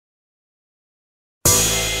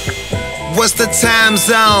what's the time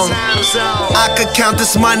zone? I could count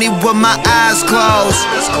this money with my eyes closed.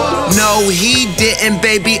 No, he didn't,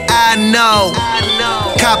 baby, I know.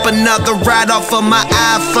 Cop another ride off of my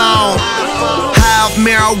iPhone. High off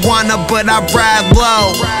marijuana, but I ride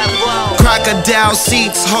low. Crocodile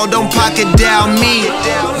seats, hold on, pocket down me.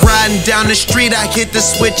 Riding down the street, I hit the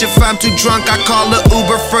switch. If I'm too drunk, I call a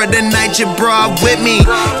Uber for the night. Your bra with me.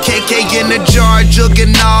 KK in the jar,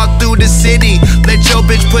 jugging all through the city. Let your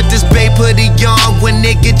bitch put this babe hoodie on when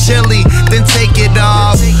it get chilly, then take it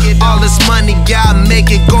off. All this money, gotta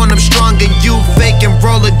make it. Going up stronger, you fake and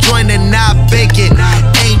roll a joint and I bake it.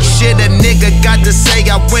 Ain't shit a nigga got to say.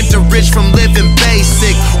 I went to rich from living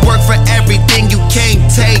basic. Work for everything, you can't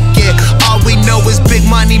take it. All we know is big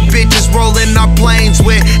money bitches rolling our planes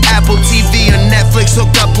with Apple TV or Netflix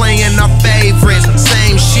hooked up playing our favorites.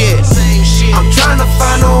 Same shit. I'm trying to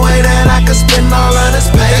find a way that I can spend all of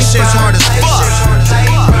this paper. That shit's hard as fuck.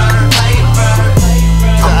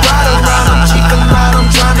 I'm riding around, I'm cheating out,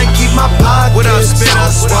 I'm trying to keep my pockets. What up,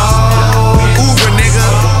 Spitter? Uber, nigga.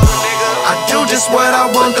 I do just what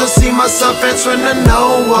I want, cause see myself answering to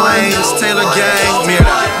no one. Plains, Taylor Gang, Mirror.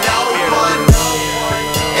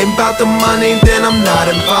 Ain't about the money, then I'm not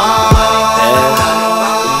involved.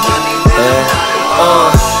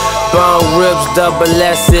 Bone ribs, double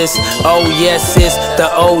S's, oh yes, it's the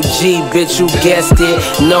OG, bitch, you guessed it,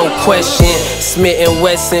 no question. Smith and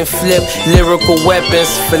Wesson flip, lyrical weapons,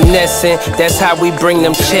 finessing, that's how we bring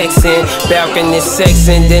them checks in. Balcony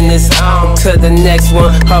sexing, then it's on to the next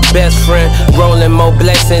one. Her best friend, rolling more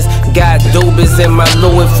blessings. Got doobies in my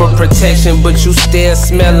Louis for protection, but you still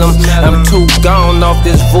smell them. I'm too gone off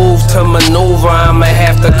this Vouv to maneuver. I'ma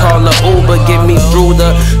have to call a Uber, get me through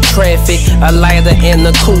the traffic. A lighter and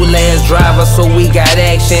a cool ass driver, so we got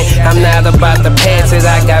action. I'm not about to pass it,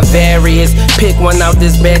 I got various. Pick one out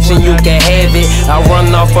this batch and you can have it. I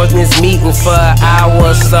run off of this meeting for an hour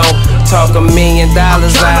or so. Talk $1 million out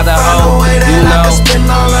of home, you know.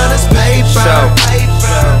 Show.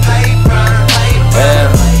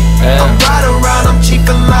 I'm riding around, I'm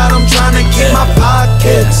cheaping out, I'm trying to keep my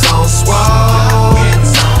pockets on swole.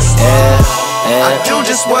 I do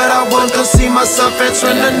just what I want, cause see myself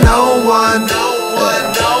answering to no one.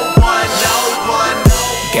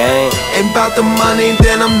 Gang. Ain't about the money,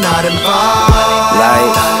 then I'm not involved.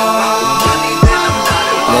 Life,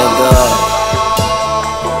 nigga.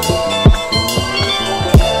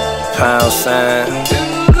 Pound sign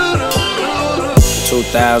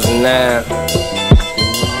 2009.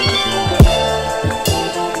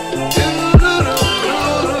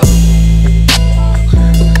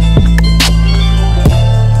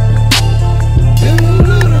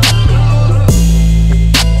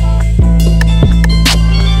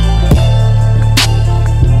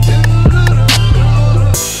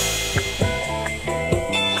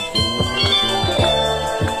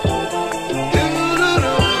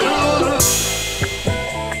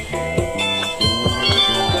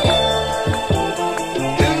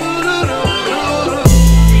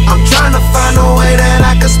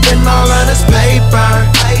 Spend all of this paper.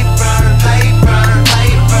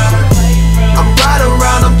 I'm riding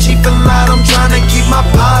around, I'm cheaping out, I'm trying to keep my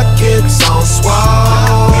pockets on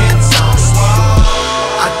swole.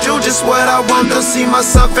 I do just what I want, cause see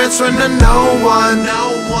myself answering to no one.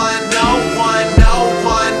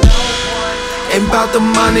 Ain't about the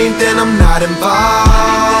money, then I'm not involved.